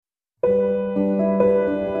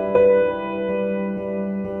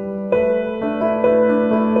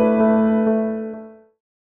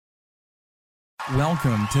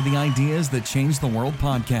Welcome to the Ideas That Change the World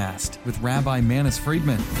podcast with Rabbi Manis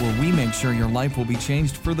Friedman, where we make sure your life will be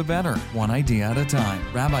changed for the better, one idea at a time.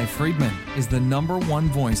 Rabbi Friedman is the #1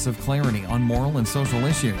 voice of clarity on moral and social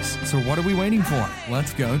issues. So what are we waiting for?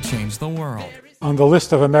 Let's go change the world. On the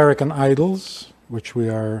list of American idols, which we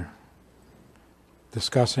are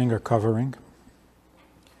discussing or covering,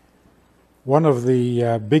 one of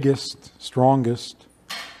the biggest, strongest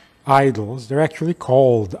idols, they're actually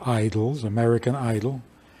called idols, American Idol,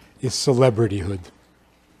 is celebrityhood.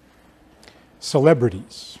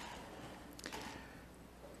 Celebrities.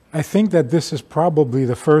 I think that this is probably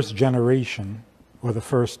the first generation or the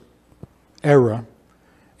first era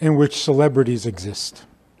in which celebrities exist.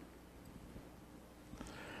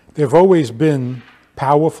 There have always been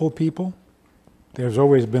powerful people, there's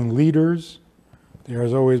always been leaders,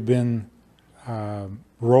 there's always been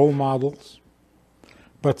role models.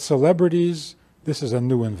 But celebrities, this is a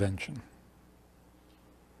new invention.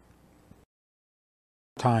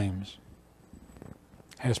 Times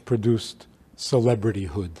has produced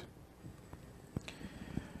celebrityhood.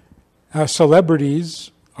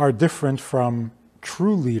 Celebrities are different from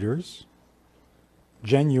true leaders,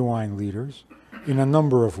 genuine leaders, in a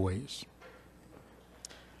number of ways.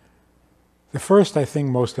 The first, I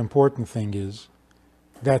think, most important thing is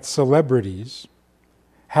that celebrities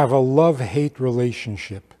have a love-hate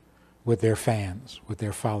relationship with their fans, with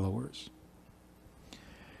their followers.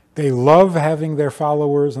 They love having their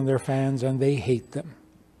followers and their fans, and they hate them.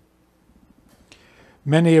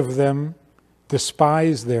 Many of them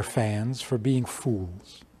despise their fans for being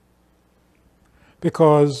fools,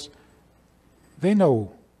 because they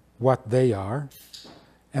know what they are,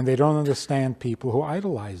 and they don't understand people who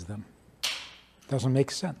idolize them. Doesn't make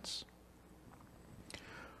sense.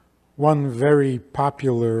 One very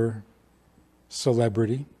popular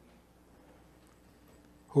celebrity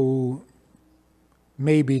who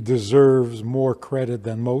maybe deserves more credit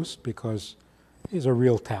than most because he's a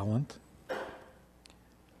real talent,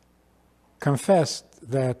 confessed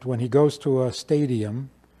that when he goes to a stadium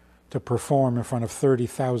to perform in front of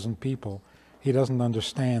 30,000 people, he doesn't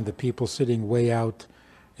understand the people sitting way out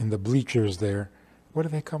in the bleachers there. What do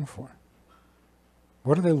they come for?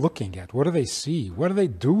 What are they looking at? What do they see? What are they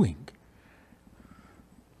doing?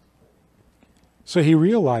 So he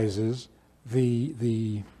realizes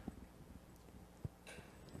the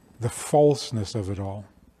falseness of it all,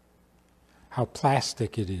 how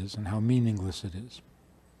plastic it is and how meaningless it is.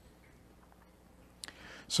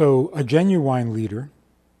 So a genuine leader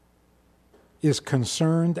is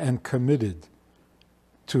concerned and committed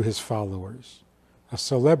to his followers. A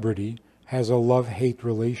celebrity has a love-hate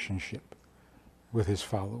relationship with his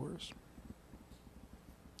followers.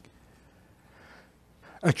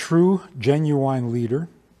 A true, genuine leader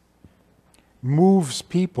moves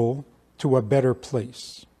people to a better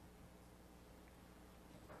place,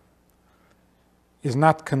 is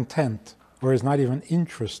not content or is not even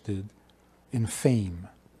interested in fame.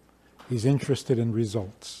 He's interested in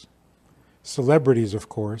results. Celebrities, of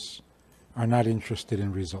course, are not interested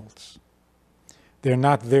in results. They're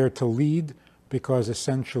not there to lead because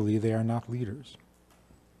essentially they are not leaders.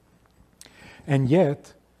 And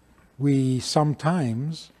yet, we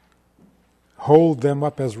sometimes hold them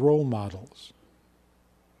up as role models.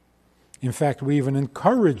 In fact, we even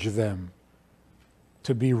encourage them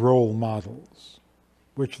to be role models,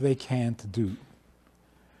 which they can't do.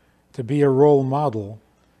 To be a role model,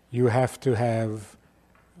 you have to have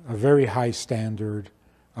a very high standard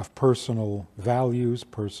of personal values,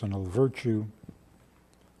 personal virtue,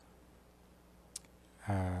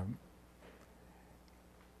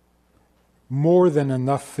 more than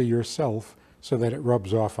enough for yourself so that it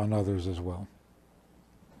rubs off on others as well.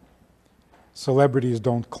 Celebrities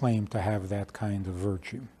don't claim to have that kind of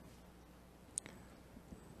virtue.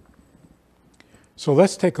 So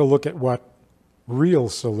let's take a look at what real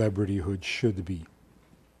celebrityhood should be,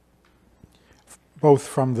 both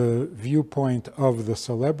from the viewpoint of the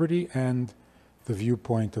celebrity and the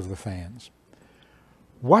viewpoint of the fans.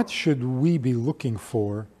 What should we be looking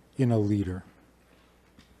for in a leader?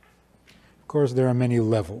 Of course, there are many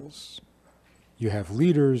levels. You have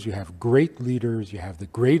leaders, you have great leaders, you have the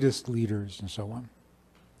greatest leaders, and so on.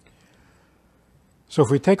 So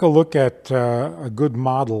if we take a look at a good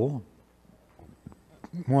model,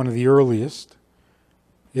 one of the earliest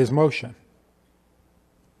is Moshe.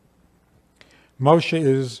 Moshe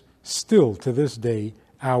is still, to this day,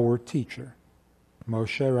 our teacher,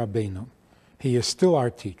 Moshe Rabbeinu. He is still our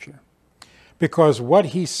teacher, because what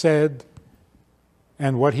he said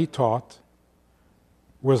and what he taught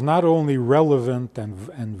was not only relevant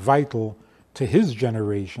and vital to his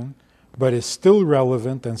generation, but is still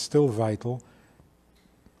relevant and still vital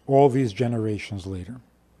all these generations later.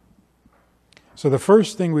 So the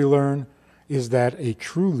first thing we learn is that a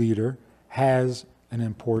true leader has an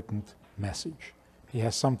important message. He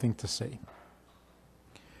has something to say.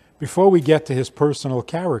 Before we get to his personal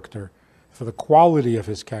character, for the quality of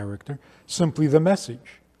his character, simply the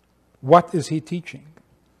message. What is he teaching?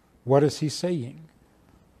 What is he saying?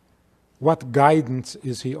 What guidance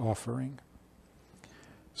is he offering?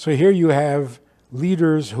 So here you have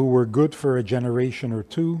leaders who were good for a generation or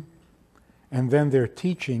two, and then their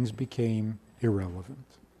teachings became irrelevant.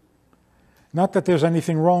 Not that there's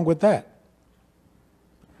anything wrong with that,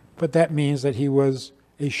 but that means that he was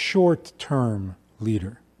a short-term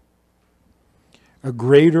leader. A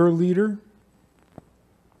greater leader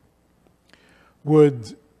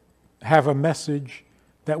would have a message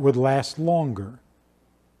that would last longer.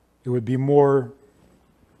 It would be more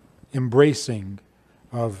embracing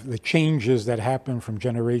of the changes that happen from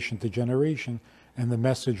generation to generation, and the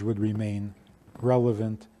message would remain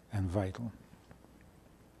relevant and vital.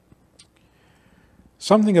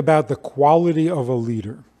 Something about the quality of a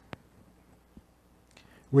leader,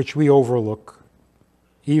 which we overlook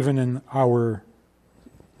even in our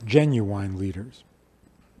genuine leaders.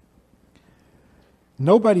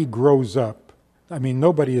 Nobody grows up,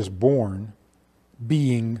 nobody is born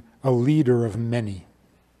being a leader of many.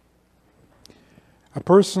 A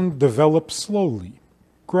person develops slowly,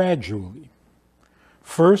 gradually.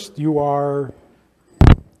 First, you are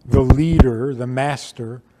the leader, the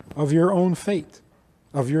master of your own fate,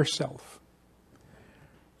 of yourself.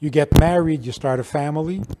 You get married, you start a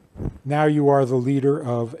family. Now you are the leader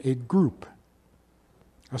of a group,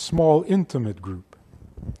 a small, intimate group.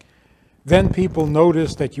 Then people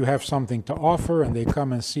notice that you have something to offer and they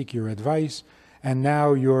come and seek your advice, and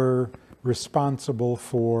now you're responsible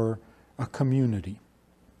for a community.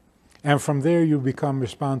 And from there you become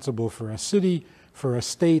responsible for a city, for a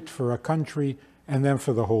state, for a country, and then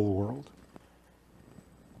for the whole world.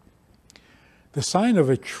 The sign of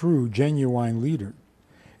a true, genuine leader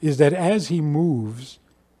is that as he moves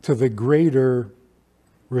to the greater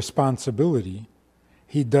responsibility,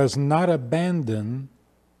 he does not abandon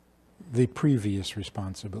the previous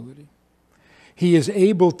responsibility. He is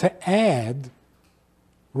able to add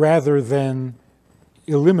rather than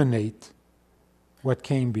eliminate what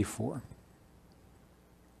came before.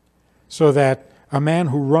 So that a man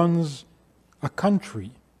who runs a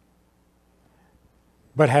country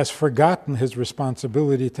but has forgotten his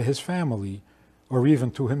responsibility to his family or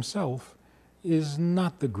even to himself is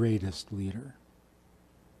not the greatest leader.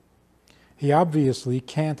 He obviously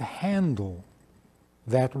can't handle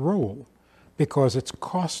that role because it's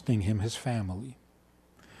costing him his family,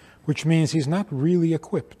 which means he's not really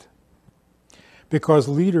equipped, because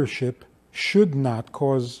leadership should not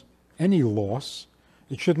cause any loss.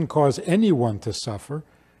 It shouldn't cause anyone to suffer.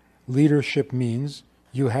 Leadership means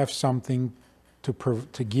you have something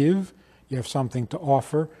to give, you have something to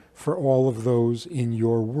offer for all of those in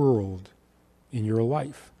your world, in your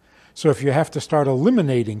life. So if you have to start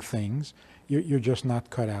eliminating things, you're just not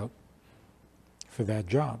cut out for that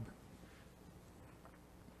job.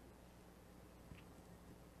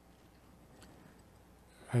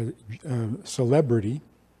 Celebrity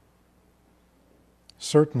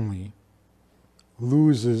certainly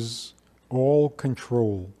loses all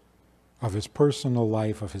control of his personal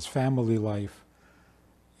life, of his family life,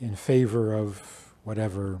 in favor of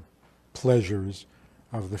whatever pleasures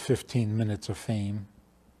of the 15 minutes of fame.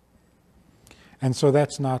 And so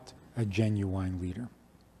that's not a genuine leader.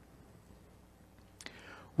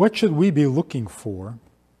 What should we be looking for?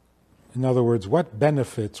 In other words, what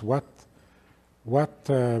benefits, what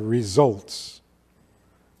results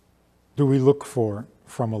do we look for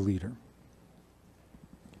from a leader?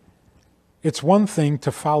 It's one thing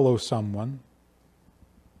to follow someone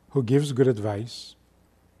who gives good advice,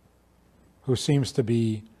 who seems to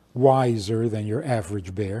be wiser than your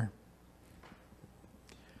average bear.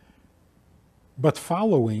 But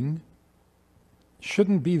following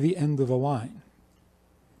shouldn't be the end of the line.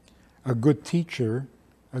 A good teacher,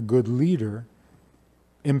 a good leader,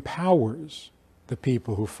 empowers the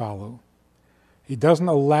people who follow. He doesn't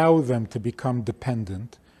allow them to become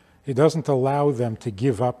dependent. He doesn't allow them to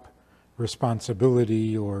give up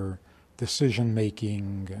responsibility or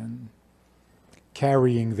decision-making and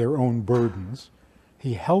carrying their own burdens.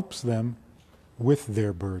 He helps them with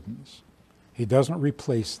their burdens. He doesn't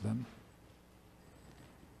replace them.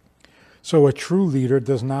 So a true leader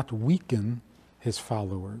does not weaken his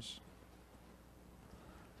followers.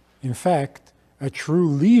 In fact, a true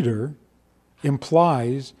leader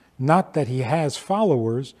implies not that he has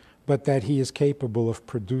followers, but that he is capable of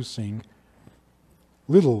producing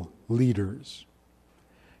little leaders.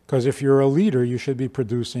 Because if you're a leader, you should be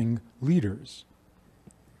producing leaders.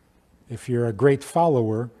 If you're a great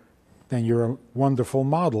follower, then you're a wonderful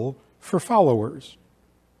model for followers.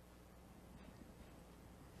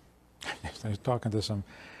 I was talking to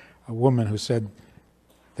a woman who said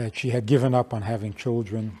that she had given up on having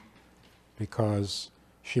children because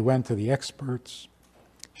she went to the experts.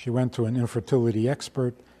 She went to an infertility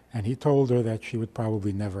expert, and he told her that she would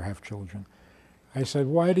probably never have children. I said,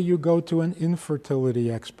 why do you go to an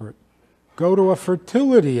infertility expert? Go to a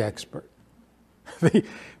fertility expert. The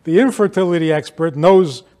infertility expert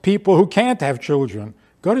knows people who can't have children.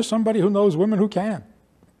 Go to somebody who knows women who can.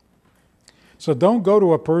 So don't go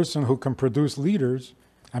to a person who can produce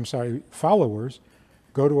followers.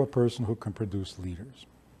 Go to a person who can produce leaders.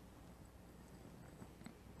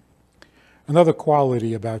 Another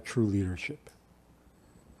quality about true leadership.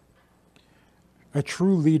 A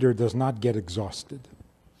true leader does not get exhausted.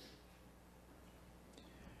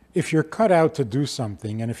 If you're cut out to do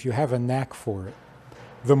something, and if you have a knack for it,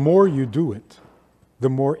 the more you do it, the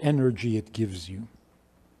more energy it gives you.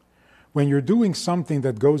 When you're doing something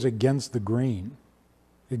that goes against the grain,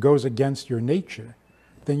 it goes against your nature,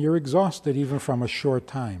 then you're exhausted even from a short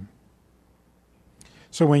time.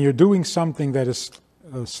 So when you're doing something that is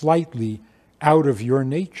slightly out of your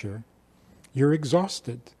nature, you're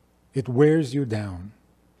exhausted. It wears you down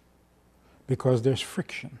because there's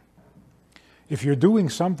friction. If you're doing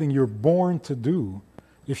something you're born to do,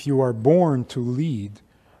 if you are born to lead,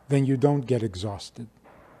 then you don't get exhausted.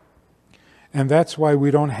 And that's why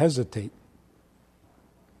we don't hesitate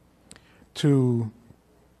to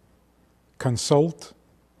consult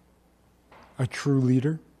a true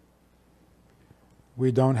leader.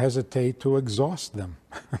 We don't hesitate to exhaust them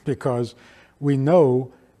because we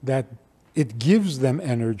know that it gives them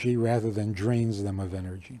energy rather than drains them of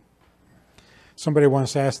energy. Somebody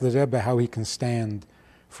once asked the Rebbe how he can stand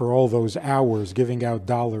for all those hours giving out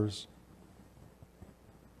dollars.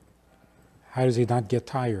 How does he not get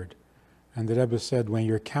tired? And the Rebbe said, when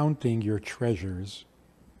you're counting your treasures,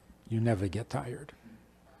 you never get tired.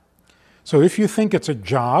 So if you think it's a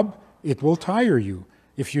job, it will tire you.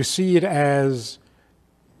 If you see it as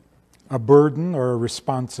a burden or a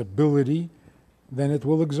responsibility, then it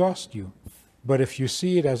will exhaust you. But if you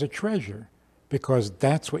see it as a treasure, because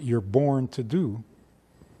that's what you're born to do,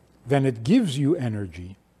 then it gives you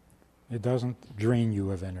energy. It doesn't drain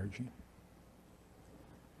you of energy.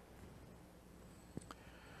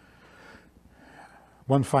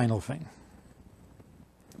 One final thing.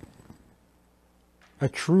 A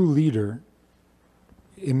true leader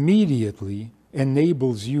immediately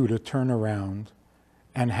enables you to turn around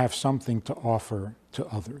and have something to offer to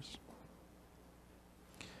others.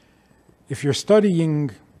 If you're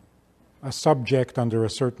studying a subject under a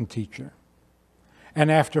certain teacher,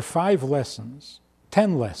 and after 5 lessons,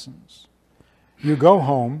 10 lessons, you go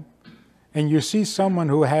home and you see someone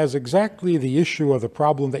who has exactly the issue or the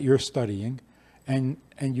problem that you're studying, and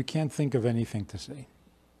you can't think of anything to say.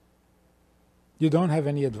 You don't have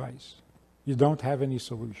any advice. You don't have any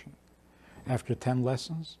solution. After 10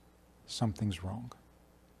 lessons, something's wrong.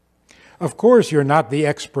 Of course, you're not the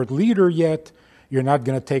expert leader yet. You're not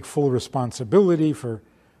going to take full responsibility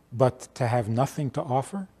but to have nothing to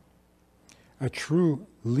offer? A true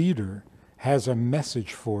leader has a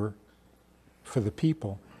message for the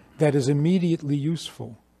people that is immediately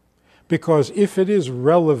useful. Because if it is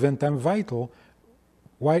relevant and vital,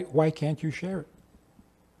 why can't you share it?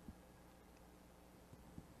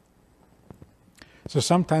 So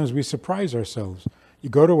sometimes we surprise ourselves. You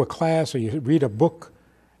go to a class or you read a book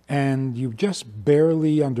and you just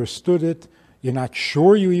barely understood it. You're not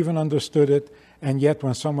sure you even understood it. And yet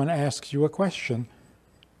when someone asks you a question,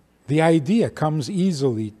 the idea comes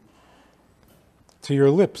easily to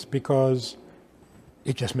your lips because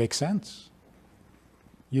it just makes sense.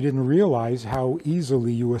 You didn't realize how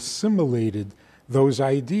easily you assimilated those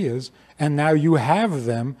ideas, and now you have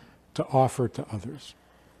them to offer to others.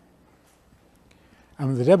 I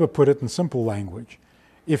mean, the Rebbe put it in simple language.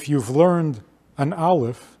 If you've learned an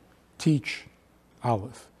aleph, teach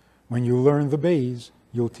aleph. When you learn the bays,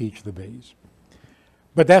 you'll teach the bays.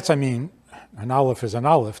 But an aleph is an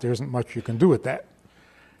aleph. There isn't much you can do with that.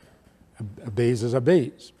 A bays is a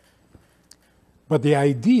bays. But the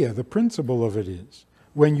idea, the principle of it is,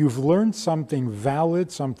 when you've learned something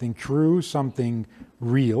valid, something true, something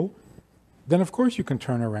real, then of course you can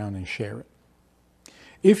turn around and share it.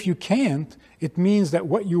 If you can't, it means that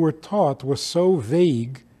what you were taught was so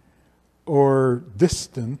vague or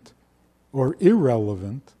distant or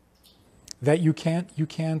irrelevant that you can't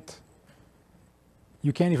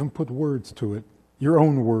even put words to it, your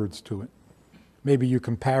own words to it. Maybe you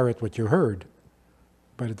can parrot what you heard,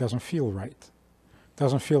 but it doesn't feel right. It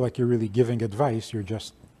doesn't feel like you're really giving advice, you're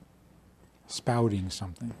just spouting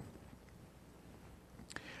something.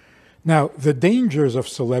 Now, the dangers of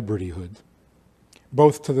celebrityhood,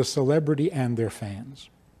 both to the celebrity and their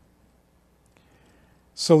fans.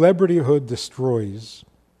 Celebrityhood destroys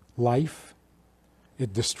life,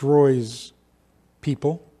 it destroys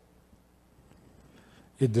people,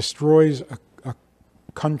 it destroys a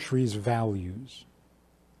country's values.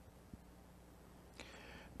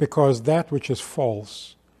 Because that which is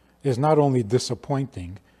false is not only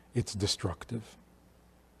disappointing, it's destructive.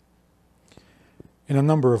 In a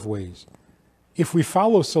number of ways. If we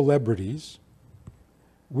follow celebrities,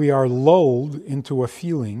 we are lulled into a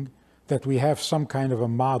feeling that we have some kind of a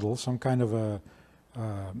model, some kind of a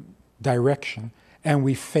direction, and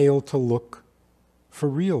we fail to look for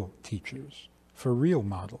real teachers, for real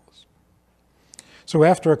models. So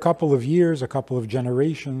after a couple of years, a couple of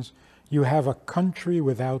generations, you have a country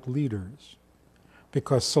without leaders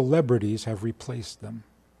because celebrities have replaced them.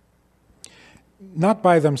 Not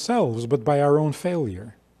by themselves, but by our own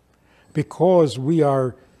failure. Because we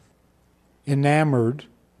are enamored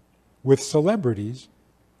with celebrities,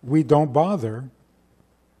 we don't bother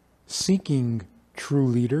seeking true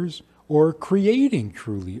leaders or creating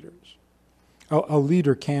true leaders. A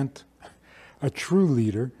leader can't, a true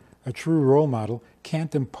leader, a true role model,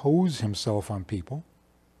 can't impose himself on people,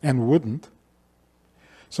 and wouldn't.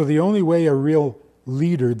 So the only way a real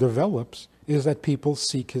leader develops is that people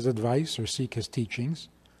seek his advice or seek his teachings,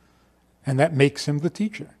 and that makes him the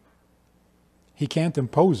teacher. He can't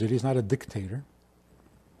impose it, he's not a dictator.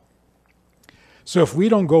 So if we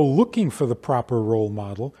don't go looking for the proper role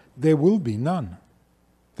model, there will be none.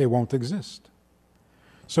 They won't exist.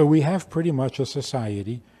 So we have pretty much a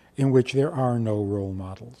society in which there are no role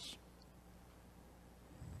models.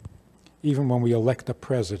 Even when we elect a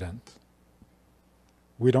president,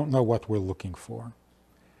 we don't know what we're looking for.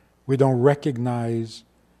 We don't recognize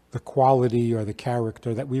the quality or the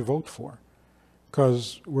character that we vote for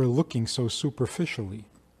because we're looking so superficially.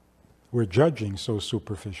 We're judging so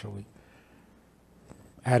superficially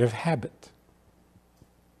out of habit.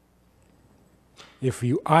 If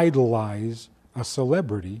you idolize a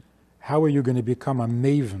celebrity, how are you going to become a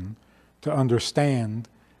maven to understand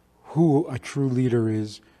who a true leader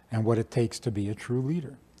is and what it takes to be a true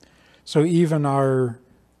leader? So even our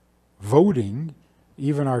voting,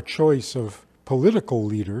 even our choice of political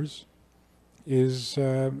leaders is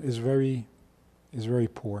very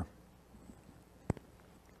poor.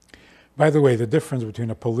 By the way, the difference between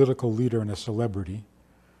a political leader and a celebrity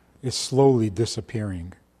is slowly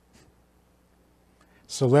disappearing.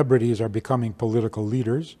 Celebrities are becoming political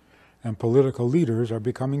leaders, and political leaders are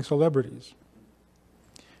becoming celebrities.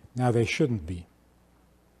 Now they shouldn't be.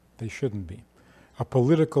 They shouldn't be. A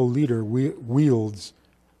political leader wields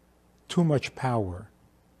too much power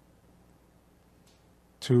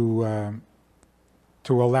to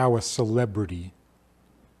allow a celebrity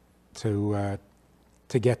to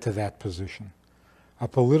get to that position. A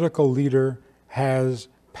political leader has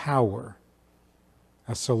power.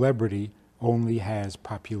 A celebrity only has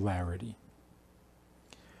popularity.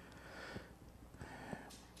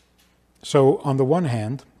 So on the one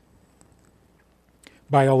hand,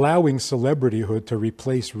 by allowing celebrityhood to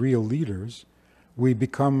replace real leaders, we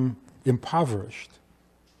become impoverished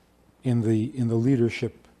in the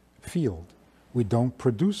leadership field. We don't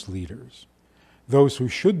produce leaders. Those who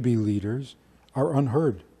should be leaders are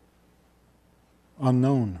unheard,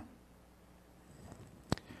 unknown.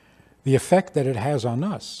 The effect that it has on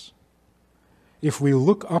us, if we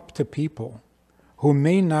look up to people who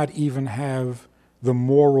may not even have the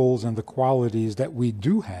morals and the qualities that we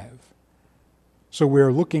do have, so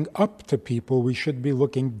we're looking up to people we should be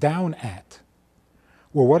looking down at.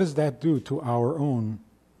 Well, what does that do to our own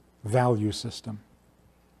value system?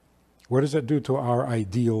 What does it do to our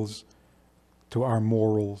ideals, to our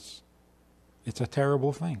morals? It's a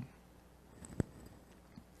terrible thing.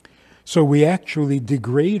 So we actually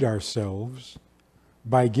degrade ourselves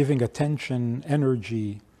by giving attention,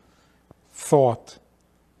 energy, thought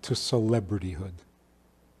to celebrityhood.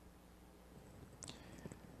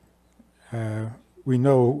 We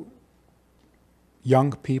know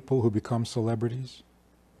young people who become celebrities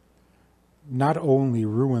not only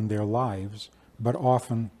ruin their lives, but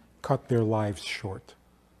often cut their lives short.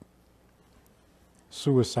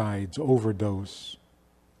 Suicides, overdose,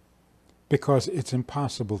 because it's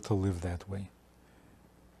impossible to live that way.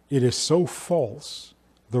 It is so false,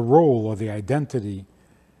 the role or the identity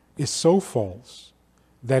is so false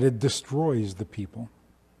that it destroys the people.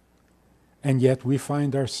 And yet we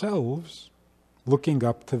find ourselves looking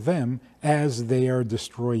up to them as they are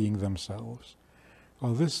destroying themselves.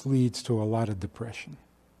 Well, this leads to a lot of depression.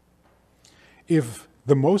 If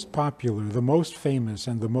the most popular, the most famous,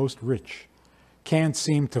 and the most rich can't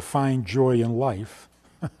seem to find joy in life,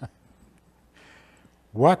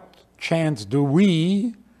 what chance do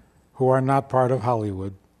we, who are not part of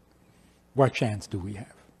Hollywood, what chance do we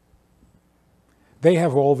have? They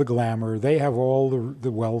have all the glamour, they have all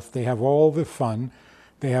the wealth, they have all the fun,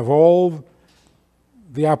 they have all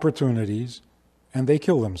the opportunities, and they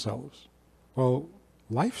kill themselves. Well,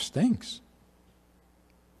 life stinks.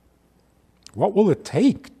 What will it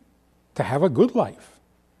take to have a good life?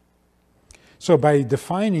 So by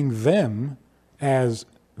defining them as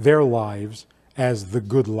their lives, as the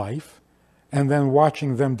good life, and then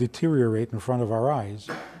watching them deteriorate in front of our eyes,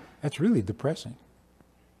 that's really depressing.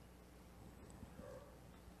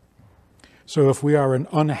 So if we are an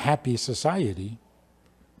unhappy society,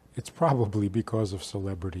 it's probably because of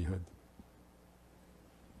celebrityhood.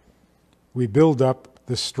 We build up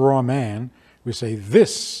the straw man. We say,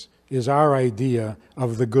 this is our idea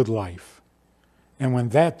of the good life. And when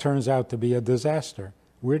that turns out to be a disaster,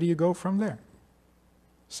 where do you go from there?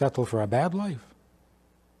 Settle for a bad life.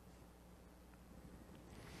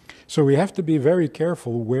 So we have to be very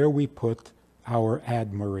careful where we put our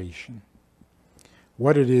admiration.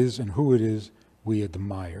 What it is and who it is we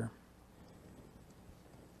admire.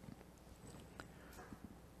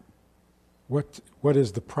 What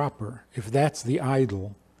is the proper? If that's the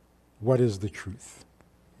idol, what is the truth?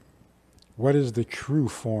 What is the true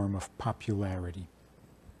form of popularity?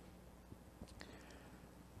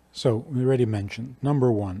 So, we already mentioned,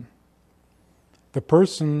 number one, the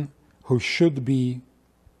person who should be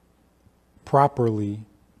properly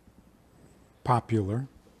popular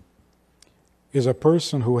is a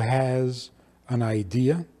person who has an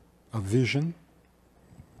idea, a vision,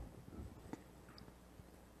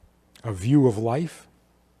 a view of life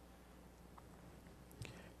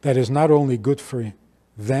that is not only good for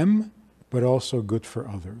them, but also good for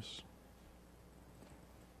others.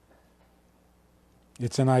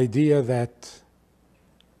 It's an idea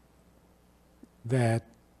that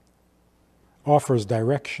offers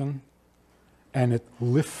direction, and it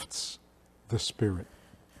lifts the spirit.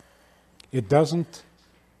 It doesn't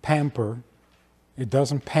pamper, it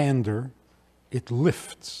doesn't pander, it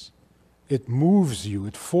lifts. It moves you,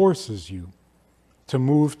 it forces you to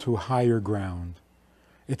move to higher ground.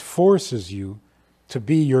 It forces you to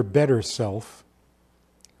be your better self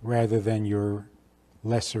rather than your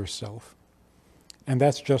lesser self. And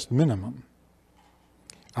that's just minimum.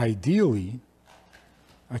 Ideally,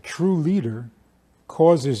 a true leader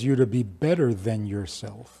causes you to be better than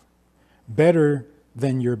yourself, better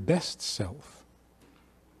than your best self,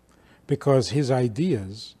 because his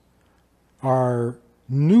ideas are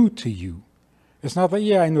new to you. It's not that,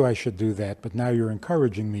 yeah, I knew I should do that, but now you're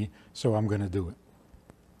encouraging me, so I'm going to do it.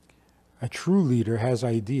 A true leader has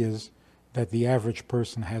ideas that the average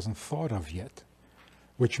person hasn't thought of yet,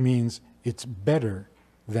 which means it's better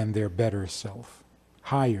than their better self,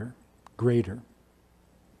 higher, greater,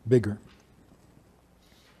 bigger.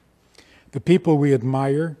 The people we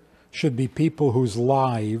admire should be people whose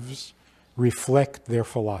lives reflect their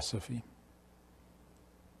philosophy.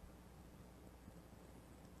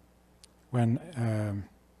 When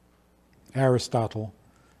Aristotle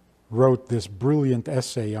wrote this brilliant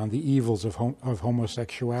essay on the evils of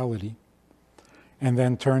homosexuality, and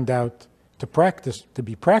then turned out to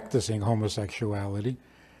be practicing homosexuality,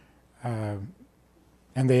 and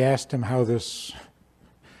they asked him how does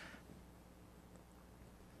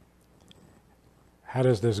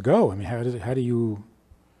this go? I mean, how do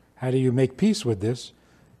you make peace with this?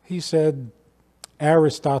 He said,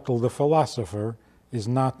 Aristotle the philosopher is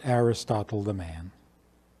not Aristotle the man.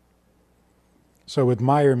 So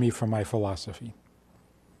admire me for my philosophy.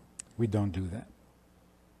 We don't do that.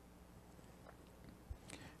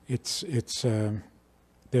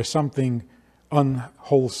 There's something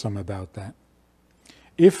unwholesome about that.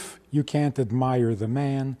 If you can't admire the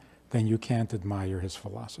man, then you can't admire his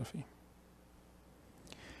philosophy.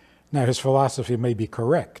 Now, his philosophy may be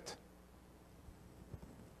correct,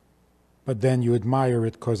 but then you admire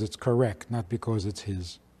it because it's correct, not because it's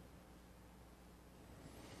his.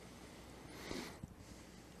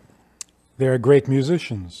 There are great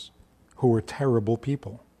musicians who were terrible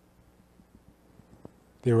people.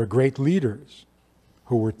 There are great leaders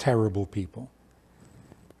who were terrible people.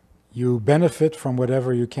 You benefit from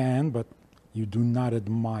whatever you can, but you do not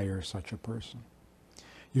admire such a person.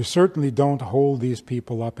 You certainly don't hold these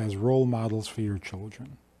people up as role models for your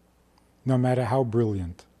children, no matter how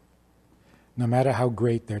brilliant, no matter how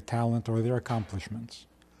great their talent or their accomplishments.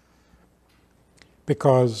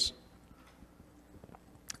 Because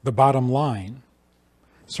the bottom line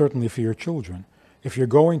certainly for your children. If you're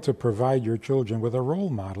going to provide your children with a role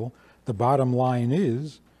model, the bottom line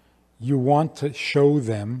is you want to show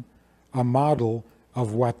them a model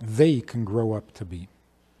of what they can grow up to be.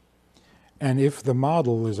 And if the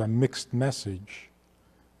model is a mixed message,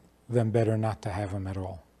 then better not to have them at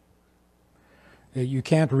all. You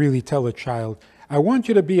can't really tell a child, I want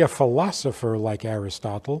you to be a philosopher like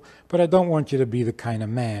Aristotle, but I don't want you to be the kind of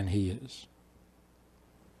man he is.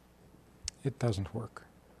 It doesn't work.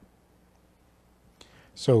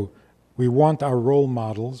 So we want our role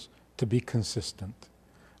models to be consistent.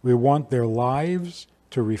 We want their lives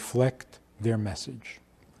to reflect their message.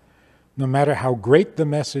 No matter how great the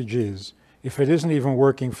message is, if it isn't even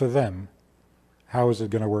working for them, how is it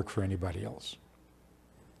going to work for anybody else?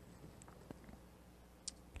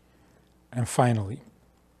 And finally,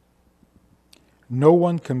 no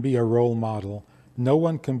one can be a role model, no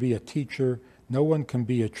one can be a teacher, no one can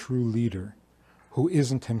be a true leader who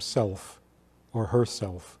isn't himself or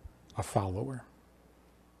herself a follower.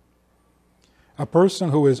 A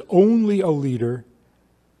person who is only a leader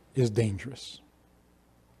is dangerous.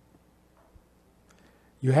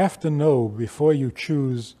 You have to know before you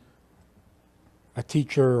choose a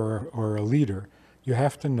teacher or a leader, you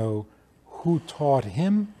have to know who taught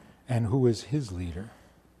him and who is his leader.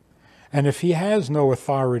 And if he has no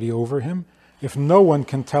authority over him, if no one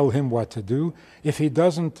can tell him what to do, if he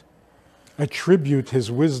doesn't attribute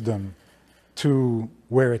his wisdom to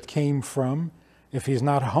where it came from, if he's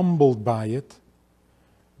not humbled by it,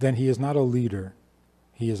 then he is not a leader,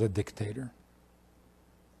 he is a dictator.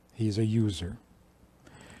 He is a user.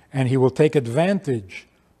 And he will take advantage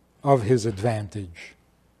of his advantage.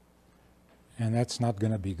 And that's not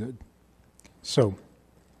going to be good. So,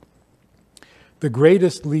 the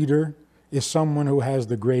greatest leader is someone who has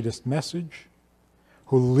the greatest message,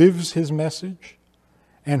 who lives his message,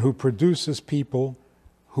 and who produces people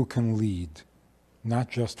who can lead, not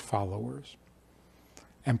just followers.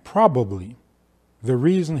 And probably the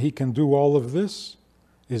reason he can do all of this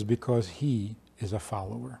is because he is a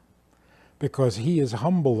follower, because he is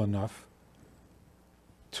humble enough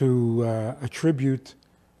to attribute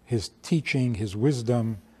his teaching, his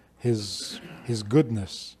wisdom, his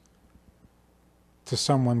goodness to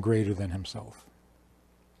someone greater than himself.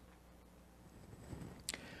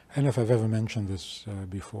 I don't know if I've ever mentioned this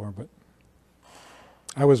before, but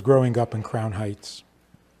I was growing up in Crown Heights,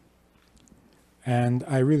 and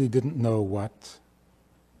I really didn't know what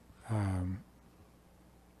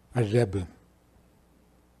a Rebbe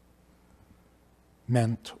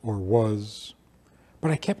meant or was,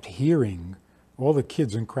 but I kept hearing all the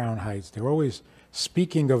kids in Crown Heights, they were always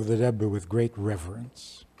speaking of the Rebbe with great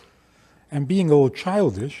reverence. And being a little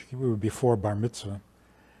childish, we were before Bar Mitzvah,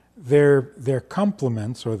 their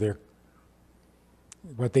compliments or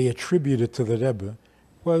what they attributed to the Rebbe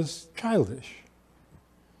was childish.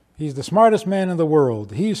 He's the smartest man in the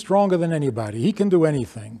world. He's stronger than anybody. He can do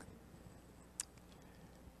anything.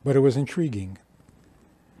 But it was intriguing.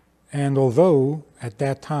 And although at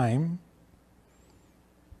that time,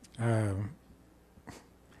 at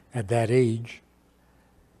that age,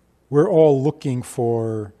 we're all looking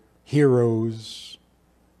for heroes,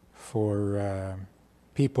 for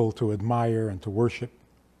people to admire and to worship.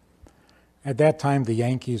 At that time, the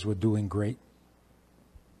Yankees were doing great.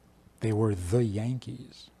 They were the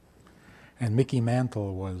Yankees. And Mickey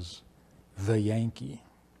Mantle was the Yankee.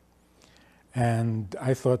 And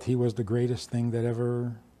I thought he was the greatest thing that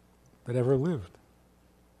ever lived.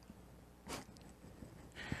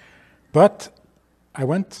 But I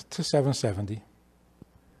went to 770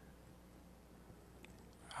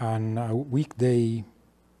 on a weekday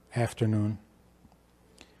afternoon.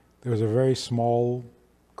 There was a very small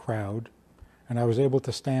crowd, and I was able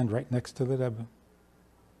to stand right next to the Rebbe.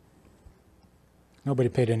 Nobody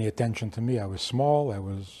paid any attention to me. I was small, I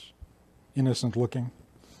was innocent looking.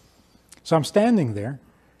 So I'm standing there,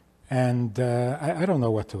 and I don't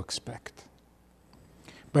know what to expect.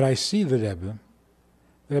 But I see the Rebbe.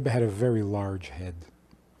 The Rebbe had a very large head,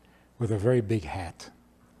 with a very big hat,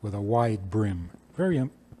 with a wide brim, very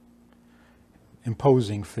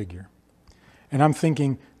imposing figure. And I'm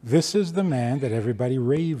thinking, this is the man that everybody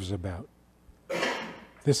raves about.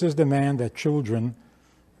 This is the man that children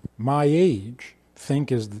my age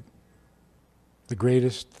think is the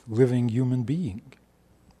greatest living human being.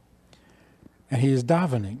 And he is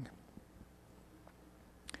davening.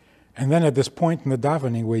 And then at this point in the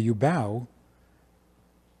davening where you bow,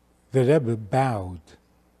 the Rebbe bowed.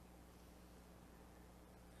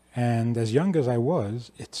 And as young as I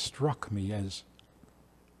was, it struck me as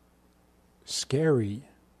scary.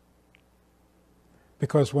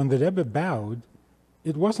 Because when the Rebbe bowed,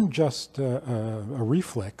 it wasn't just a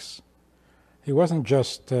reflex. It wasn't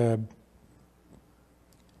just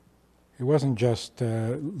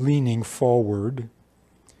leaning forward.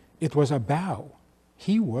 It was a bow.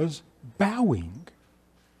 He was bowing.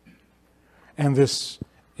 And this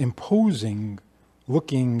imposing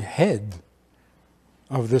looking head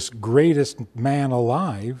of this greatest man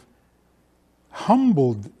alive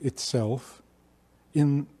humbled itself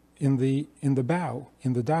in the bow,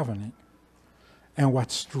 in the davening. And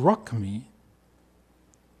what struck me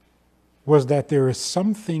was that there is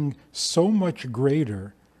something so much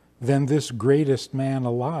greater than this greatest man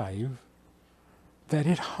alive that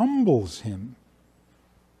it humbles him.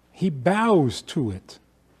 He bows to it.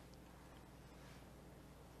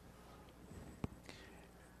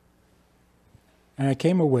 And I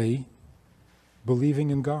came away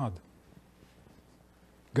believing in God.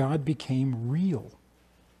 God became real.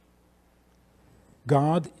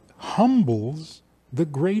 God humbles the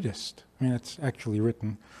greatest. I mean, it's actually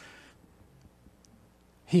written.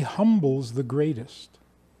 He humbles the greatest.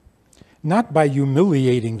 Not by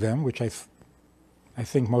humiliating them, which I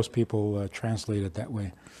think most people translate it that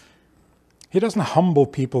way. He doesn't humble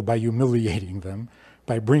people by humiliating them,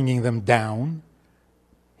 by bringing them down.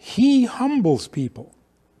 He humbles people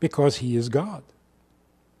because he is God.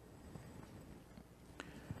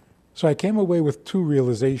 So I came away with two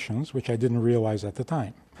realizations, which I didn't realize at the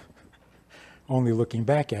time. Only looking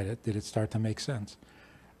back at it did it start to make sense.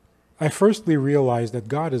 I firstly realized that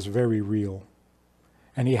God is very real,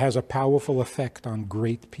 and he has a powerful effect on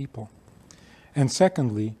great people. And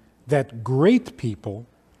secondly, that great people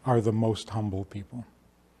are the most humble people.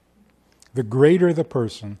 The greater the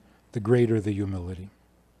person, the greater the humility.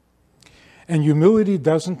 And humility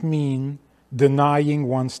doesn't mean denying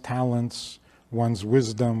one's talents, one's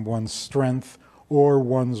wisdom, one's strength, or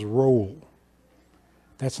one's role.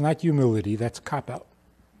 That's not humility, that's cop-out.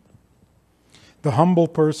 The humble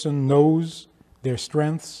person knows their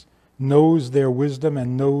strengths, knows their wisdom,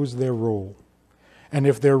 and knows their role. And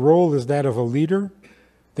if their role is that of a leader,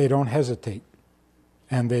 they don't hesitate.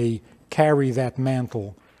 And they carry that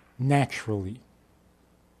mantle naturally,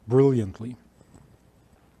 brilliantly.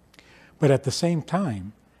 But at the same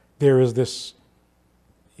time, there is this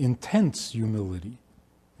intense humility,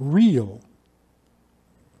 real,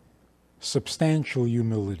 substantial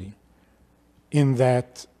humility, in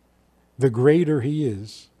that the greater he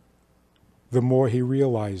is, the more he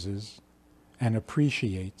realizes and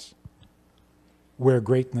appreciates where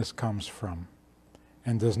greatness comes from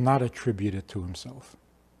and does not attribute it to himself.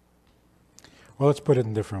 Well, let's put it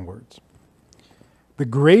in different words. The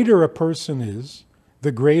greater a person is,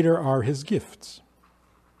 the greater are his gifts.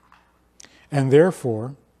 And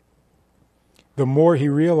therefore, the more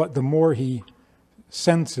he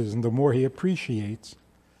senses and the more he appreciates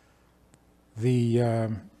the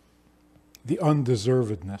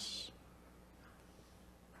undeservedness.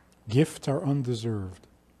 Gifts are undeserved.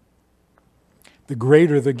 The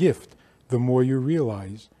greater the gift, the more you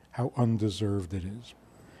realize how undeserved it is.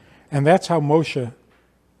 And that's how Moshe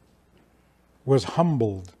was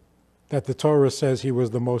humbled, that the Torah says he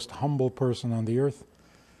was the most humble person on the earth.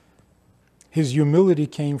 His humility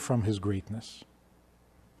came from his greatness.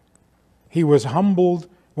 He was humbled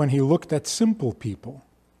when he looked at simple people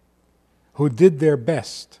who did their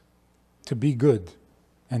best to be good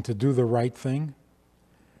and to do the right thing.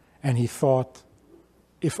 And he thought,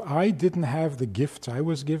 if I didn't have the gifts I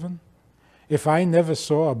was given, if I never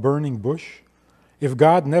saw a burning bush, if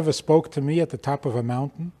God never spoke to me at the top of a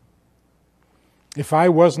mountain, if I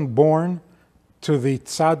wasn't born to the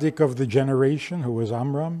tzaddik of the generation who was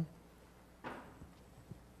Amram,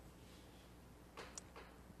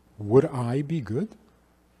 would I be good?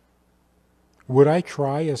 Would I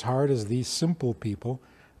try as hard as these simple people,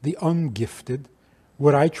 the ungifted,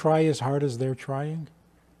 would I try as hard as they're trying?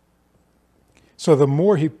 So the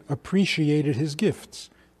more he appreciated his gifts,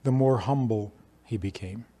 the more humble he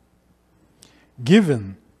became.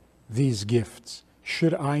 Given these gifts,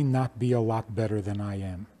 should I not be a lot better than I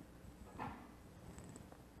am?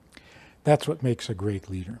 That's what makes a great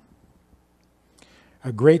leader.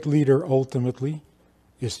 A great leader ultimately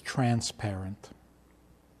is transparent,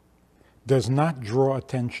 does not draw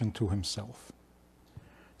attention to himself.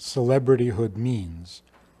 Celebrityhood means,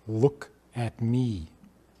 look at me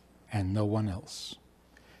and no one else.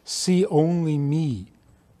 See only me,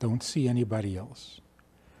 don't see anybody else.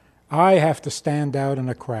 I have to stand out in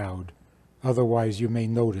a crowd, otherwise you may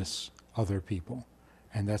notice other people,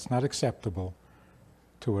 and that's not acceptable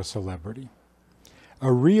to a celebrity.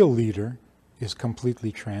 A real leader is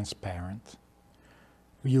completely transparent.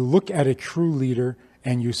 You look at a true leader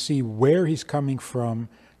and you see where he's coming from,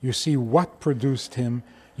 You see what produced him.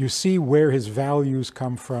 You see where his values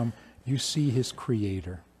come from. You see his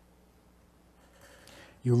creator.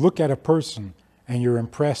 You look at a person and you're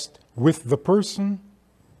impressed with the person,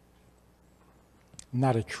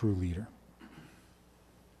 not a true leader.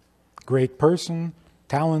 Great person,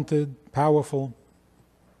 talented, powerful,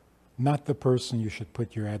 not the person you should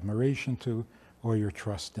put your admiration to or your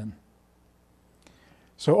trust in.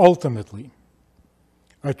 So ultimately,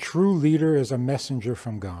 a true leader is a messenger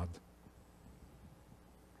from God,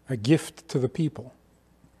 a gift to the people.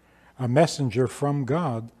 A messenger from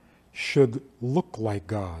God should look like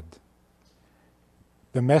God.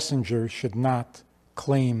 The messenger should not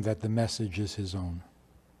claim that the message is his own.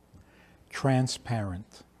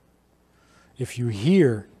 Transparent. If you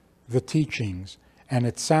hear the teachings and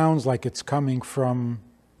it sounds like it's coming from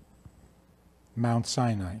Mount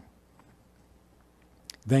Sinai,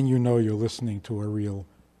 then you know you're listening to a real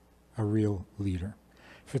leader.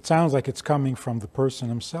 If it sounds like it's coming from the person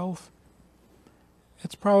himself,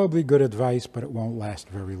 it's probably good advice, but it won't last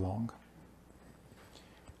very long.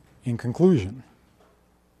 In conclusion,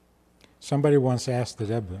 somebody once asked the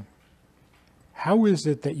Rebbe, how is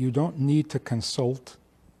it that you don't need to consult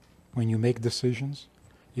when you make decisions?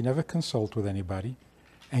 You never consult with anybody,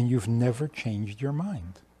 and you've never changed your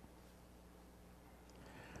mind.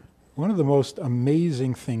 One of the most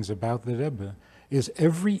amazing things about the Rebbe is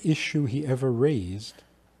every issue he ever raised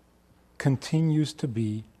continues to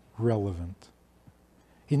be relevant.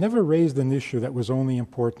 He never raised an issue that was only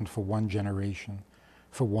important for one generation,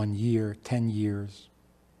 for 1 year, 10 years.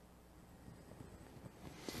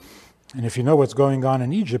 And if you know what's going on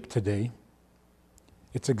in Egypt today,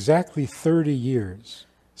 it's exactly 30 years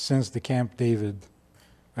since the Camp David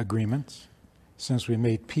agreements, since we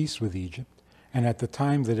made peace with Egypt. And at the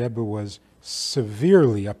time, the Rebbe was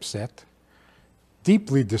severely upset,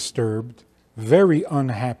 deeply disturbed, very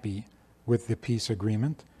unhappy with the peace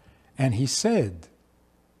agreement. And he said,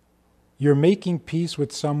 you're making peace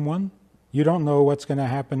with someone, you don't know what's going to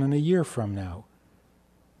happen in a year from now.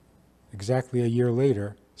 Exactly a year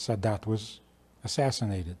later, Sadat was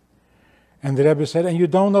assassinated. And the Rebbe said, and you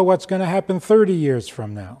don't know what's going to happen 30 years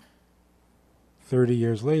from now. 30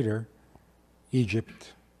 years later,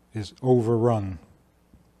 Egypt is overrun.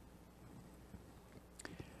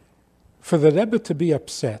 For the Rebbe to be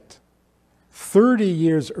upset 30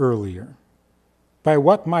 years earlier by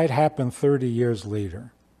what might happen 30 years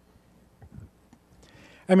later.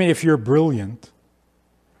 I mean, if you're brilliant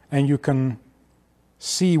and you can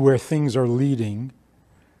see where things are leading,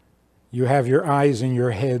 you have your eyes in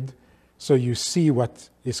your head, so you see what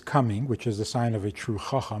is coming, which is the sign of a true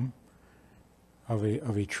chacham, of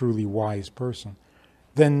a truly wise person,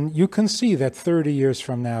 then you can see that 30 years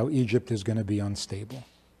from now, Egypt is going to be unstable.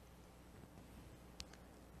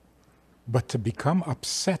 But to become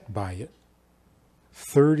upset by it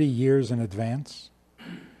 30 years in advance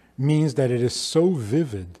means that it is so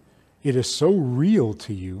vivid, it is so real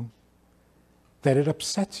to you, that it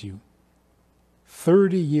upsets you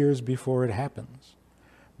 30 years before it happens.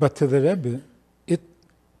 But to the Rebbe,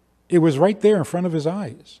 it was right there in front of his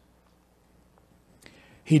eyes.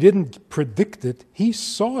 He didn't predict it, he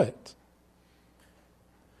saw it.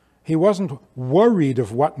 He wasn't worried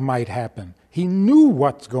of what might happen. He knew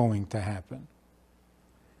what's going to happen.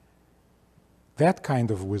 That kind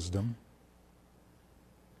of wisdom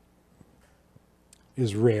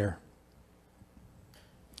is rare.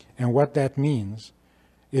 And what that means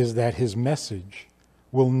is that his message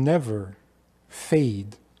will never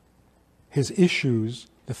fade. His issues,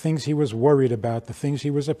 the things he was worried about, the things he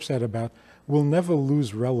was upset about, will never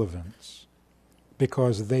lose relevance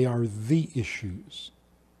because they are the issues,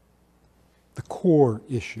 the core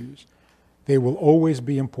issues. They will always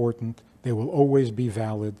be important, they will always be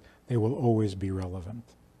valid, they will always be relevant.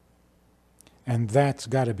 And that's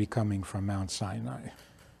got to be coming from Mount Sinai.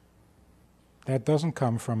 That doesn't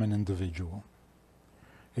come from an individual.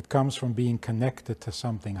 It comes from being connected to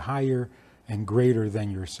something higher and greater than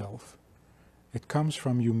yourself. It comes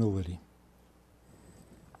from humility.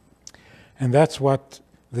 And that's what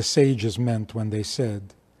the sages meant when they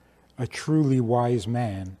said, a truly wise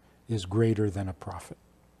man is greater than a prophet.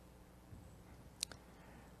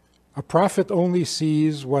 A prophet only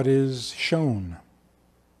sees what is shown.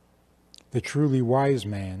 The truly wise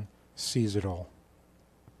man sees it all.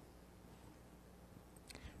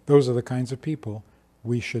 Those are the kinds of people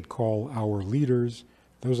we should call our leaders.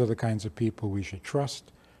 Those are the kinds of people we should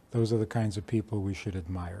trust. Those are the kinds of people we should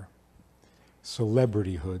admire.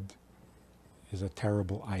 Celebrityhood is a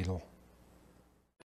terrible idol.